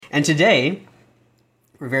And today,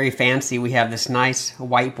 we're very fancy. We have this nice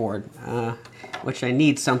whiteboard, which I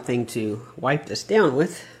need something to wipe this down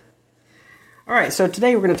with. All right, so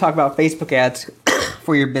today we're going to talk about Facebook ads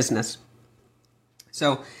for your business.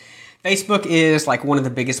 So Facebook is like one of the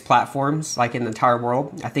biggest platforms like in the entire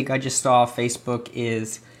world. I think I just saw Facebook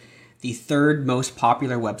is the third most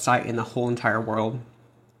popular website in the whole entire world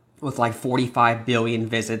with like 45 billion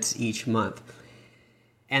visits each month.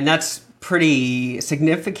 And that's pretty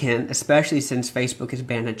significant, especially since Facebook is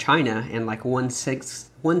banned in China and like one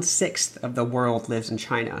sixth of the world lives in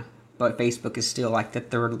China. But Facebook is still like the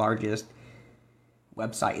third largest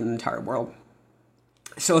website in the entire world.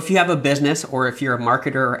 So if you have a business or if you're a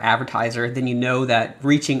marketer or advertiser, then you know that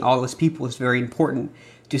reaching all those people is very important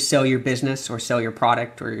to sell your business or sell your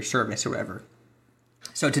product or your service or whatever.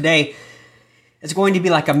 So today, it's going to be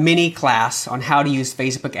like a mini class on how to use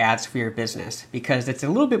Facebook ads for your business because it's a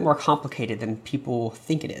little bit more complicated than people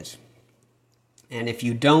think it is. And if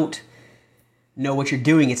you don't know what you're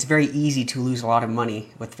doing, it's very easy to lose a lot of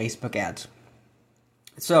money with Facebook ads.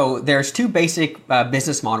 So there's two basic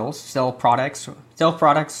business models: sell products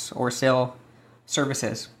or sell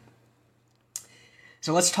services.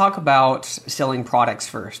 So let's talk about selling products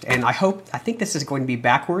first. And I think this is going to be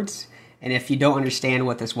backwards. And if you don't understand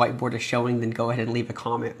what this whiteboard is showing, then go ahead and leave a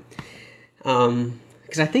comment.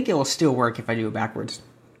 Because I think it will still work if I do it backwards.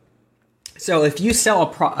 So if you sell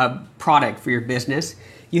a product for your business,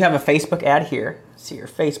 you have a Facebook ad here. See your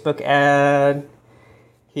Facebook ad.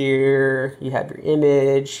 Here, you have your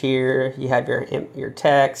image. Here, you have your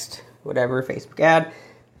text, whatever, Facebook ad.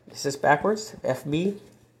 Is this backwards? FB?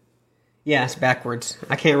 Yeah, it's backwards.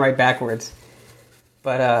 I can't write backwards.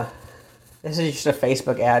 But this is just a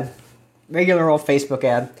Facebook ad. Regular old Facebook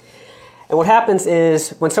ad. And what happens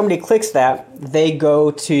is when somebody clicks that, they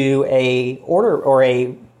go to a order or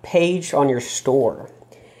a page on your store.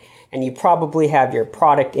 And you probably have your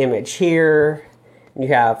product image here. You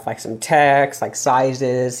have like some text, like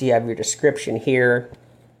sizes. You have your description here.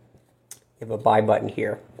 You have a buy button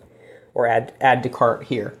here, or add to cart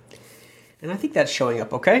here. And I think that's showing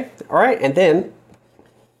up okay. All right, and then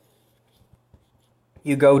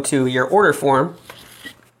you go to your order form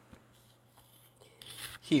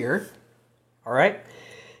here. All right,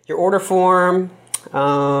 your order form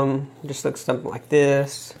just looks something like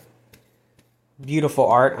this. Beautiful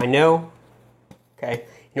art, I know. Okay.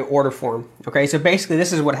 Your order form. Okay, so basically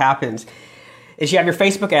this is what happens is you have your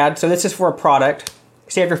Facebook ad. So this is for a product.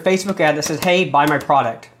 So you have your Facebook ad that says, hey, buy my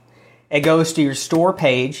product. It goes to your store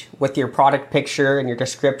page with your product picture and your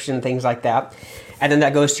description, things like that. And then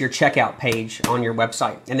that goes to your checkout page on your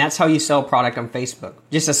website. And that's how you sell product on Facebook.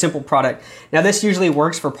 Just a simple product. Now this usually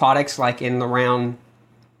works for products like in around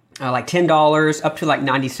like $10 up to like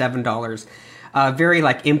 $97. Very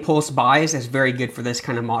like impulse buys is very good for this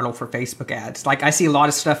kind of model for Facebook ads. Like I see a lot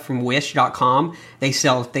of stuff from Wish.com. They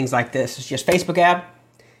sell things like this. It's just Facebook ad,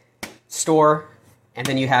 store, and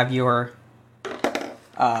then you have your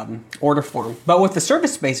order form. But with the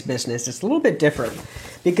service-based business, it's a little bit different.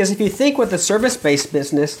 Because if you think with the service-based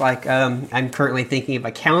business, like I'm currently thinking of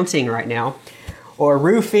accounting right now, or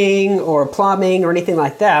roofing, or plumbing, or anything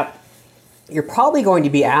like that, you're probably going to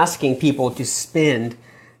be asking people to spend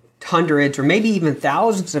hundreds or maybe even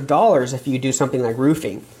thousands of dollars if you do something like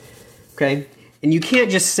roofing, okay? And you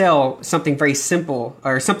can't just sell something very simple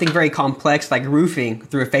or something very complex like roofing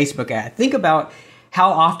through a Facebook ad. Think about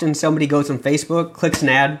how often somebody goes on Facebook, clicks an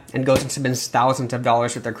ad, and goes and spends thousands of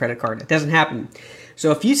dollars with their credit card. It doesn't happen.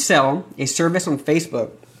 So if you sell a service on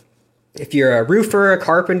Facebook, if you're a roofer, a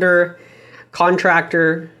carpenter,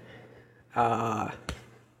 contractor,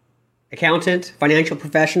 accountant, financial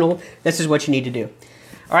professional, this is what you need to do.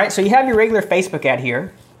 All right, so you have your regular Facebook ad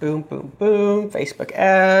here. Boom, boom, boom. Facebook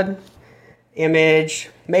ad, image,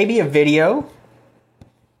 maybe a video.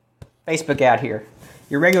 Facebook ad here.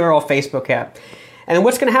 Your regular old Facebook ad. And then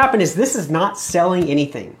what's going to happen is this is not selling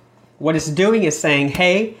anything. What it's doing is saying,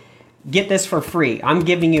 hey, get this for free. I'm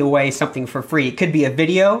giving you away something for free. It could be a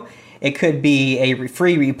video. It could be a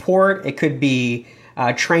free report. It could be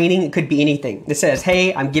training. It could be anything. It says,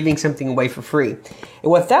 hey, I'm giving something away for free. And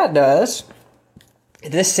what that does,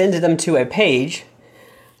 this sends them to a page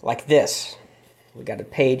like this. We got a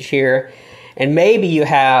page here. And maybe you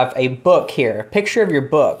have a book here, a picture of your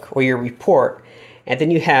book or your report. And then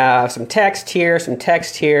you have some text here,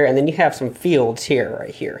 and then you have some fields here,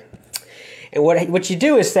 right here. And what you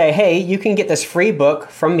do is say, hey, you can get this free book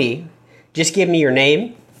from me. Just give me your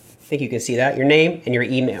name. I think you can see that, your name and your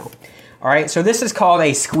email. All right, so this is called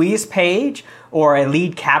a squeeze page or a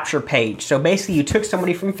lead capture page. So basically you took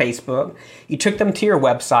somebody from Facebook, you took them to your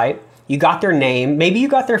website, you got their name, maybe you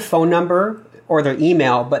got their phone number or their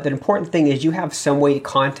email, but the important thing is you have some way to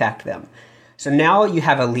contact them. So now you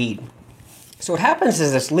have a lead. So what happens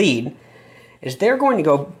is this lead is they're going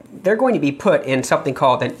to be put in something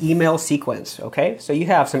called an email sequence, okay? So you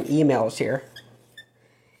have some emails here.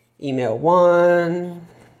 Email 1,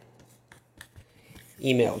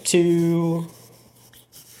 email 2,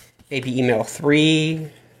 maybe email 3,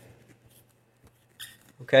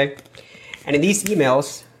 okay? And in these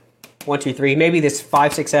emails, 1, 2, 3, maybe this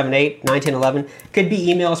 5, 6, 7, 8, 9, 10, 11, could be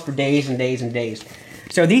emails for days and days and days.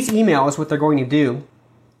 So these emails, what they're going to do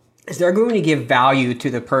is they're going to give value to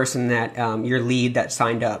the person that, your lead that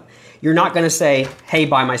signed up. You're not going to say, hey,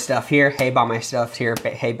 buy my stuff here, hey, buy my stuff here,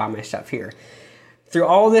 hey, buy my stuff here. Through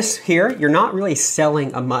all this here, you're not really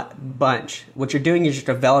selling a bunch. What you're doing is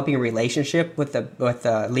you're developing a relationship with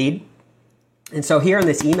the lead. And so here in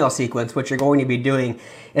this email sequence, what you're going to be doing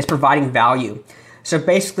is providing value. So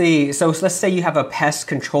basically, let's say you have a pest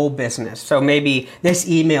control business. So maybe this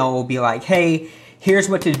email will be like, hey, here's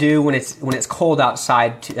what to do when it's cold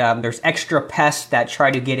outside. There's extra pests that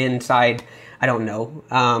try to get inside, I don't know,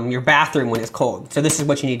 your bathroom when it's cold. So this is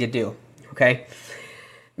what you need to do, okay?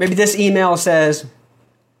 Maybe this email says,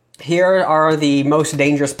 here are the most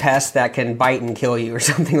dangerous pests that can bite and kill you, or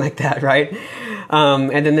something like that, right?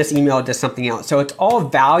 And then this email does something else. So it's all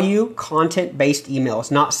value, content-based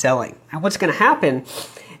emails, not selling. Now what's going to happen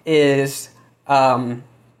is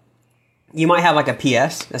you might have like a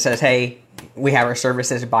PS that says, hey, we have our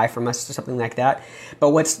services, buy from us, or something like that. But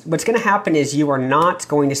what's going to happen is you are not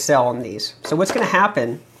going to sell on these. So what's going to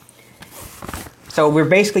happen, so we're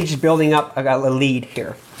basically just building up a lead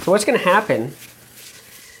here. So what's going to happen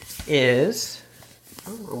is,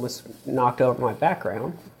 I almost knocked over my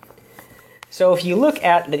background. So if you look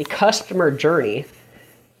at the customer journey,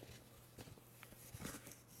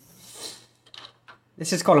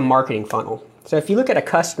 this is called a marketing funnel. So if you look at a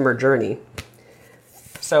customer journey,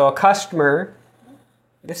 so a customer,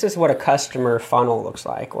 this is what a customer funnel looks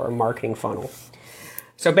like, or a marketing funnel.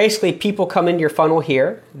 So basically people come into your funnel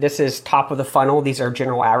here. This is top of the funnel. These are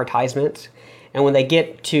general advertisements. And when they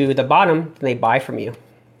get to the bottom, they buy from you,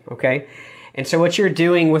 okay? And so what you're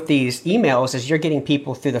doing with these emails is you're getting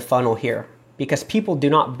people through the funnel here, because people do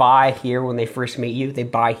not buy here when they first meet you. They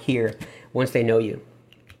buy here once they know you,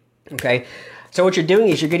 okay? So what you're doing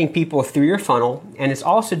is you're getting people through your funnel, and it's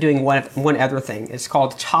also doing one other thing. It's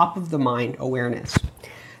called top of the mind awareness.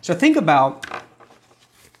 So think about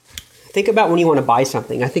when you want to buy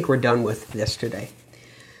something. I think we're done with this today.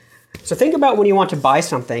 So think about when you want to buy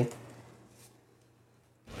something.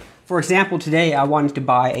 For example, today I wanted to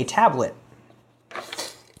buy a tablet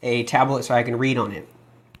so I can read on it.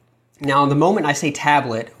 Now, the moment I say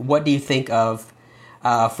tablet, what do you think of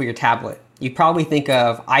for your tablet? You probably think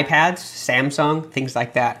of iPads, Samsung, things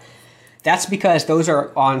like that. That's because those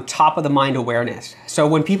are on top of the mind awareness. So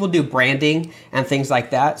when people do branding and things like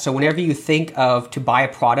that, so whenever you think of to buy a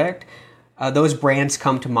product, those brands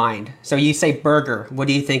come to mind. So you say burger. What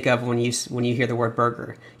do you think of when you hear the word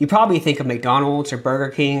burger? You probably think of McDonald's or Burger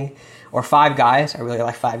King or Five Guys. I really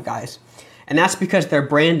like Five Guys. And that's because their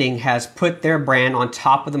branding has put their brand on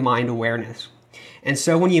top of the mind awareness. And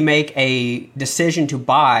so when you make a decision to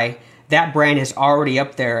buy, that brand is already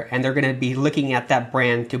up there, and they're going to be looking at that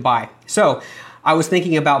brand to buy. So I was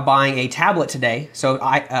thinking about buying a tablet today. So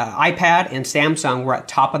iPad and Samsung were at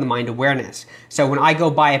top of the mind awareness. So when I go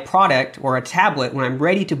buy a product or a tablet, when I'm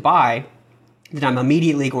ready to buy, then I'm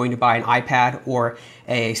immediately going to buy an iPad or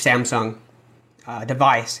a Samsung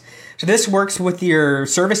device. So this works with your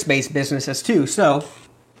service-based businesses too. So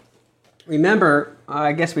remember,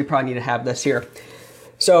 I guess we probably need to have this here.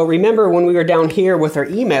 So remember when we were down here with our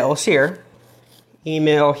emails here,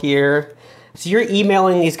 email here. So you're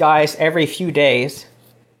emailing these guys every few days.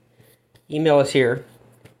 Email is here.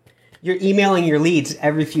 You're emailing your leads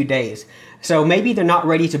every few days. So maybe they're not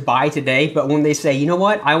ready to buy today, but when they say, you know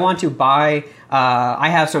what, I want to buy, I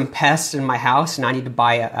have some pests in my house and I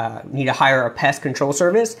need to hire a pest control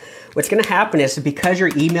service. What's going to happen is because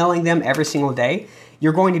you're emailing them every single day,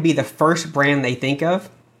 you're going to be the first brand they think of,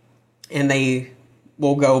 and they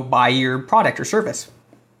will go buy your product or service.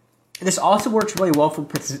 This also works really well for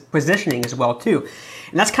positioning as well too.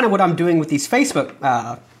 And that's kind of what I'm doing with these Facebook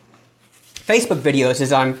videos,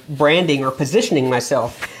 is I'm branding or positioning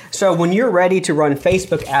myself. So when you're ready to run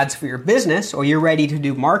Facebook ads for your business, or you're ready to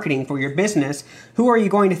do marketing for your business, who are you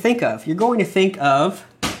going to think of? You're going to think of,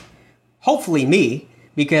 hopefully, me,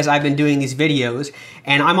 because I've been doing these videos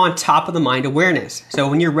and I'm on top of the mind awareness. So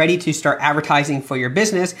when you're ready to start advertising for your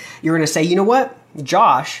business, you're going to say, you know what?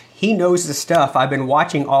 Josh, he knows the stuff. I've been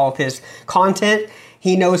watching all of his content.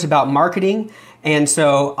 He knows about marketing. And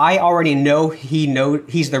so I already know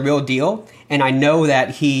he's the real deal. and I know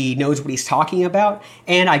that he knows what he's talking about,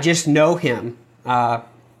 and I just know him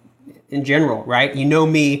in general, right? You know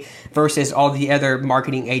me versus all the other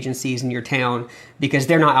marketing agencies in your town because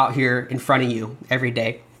they're not out here in front of you every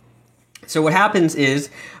day. So what happens is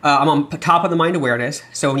I'm on top of the mind awareness.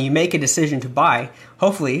 So when you make a decision to buy,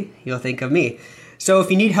 hopefully you'll think of me. So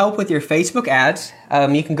if you need help with your Facebook ads,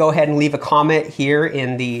 you can go ahead and leave a comment here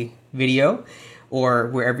in the video or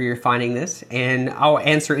wherever you're finding this, and I'll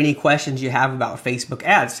answer any questions you have about Facebook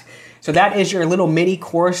ads. So that is your little mini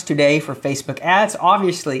course today for Facebook ads.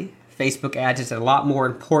 Obviously, Facebook ads is a lot more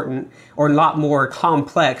important or a lot more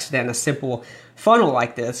complex than a simple funnel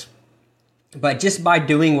like this. But just by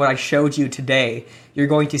doing what I showed you today, you're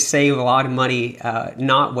going to save a lot of money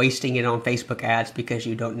not wasting it on Facebook ads because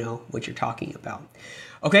you don't know what you're talking about.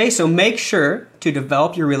 Okay, so make sure to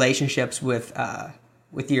develop your relationships with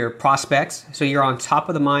your prospects so you're on top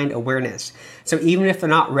of the mind awareness. So even if they're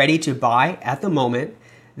not ready to buy at the moment,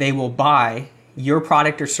 they will buy your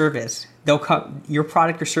product or service. Your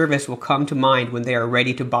product or service will come to mind when they are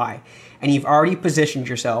ready to buy. And you've already positioned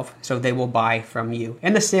yourself so they will buy from you.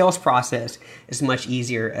 And the sales process is much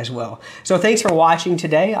easier as well. So thanks for watching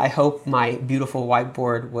today. I hope my beautiful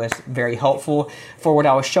whiteboard was very helpful for what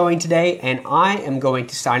I was showing today. And I am going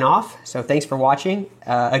to sign off. So thanks for watching.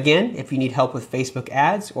 Again, if you need help with Facebook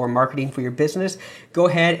ads or marketing for your business, go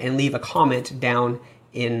ahead and leave a comment down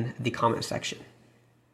in the comment section.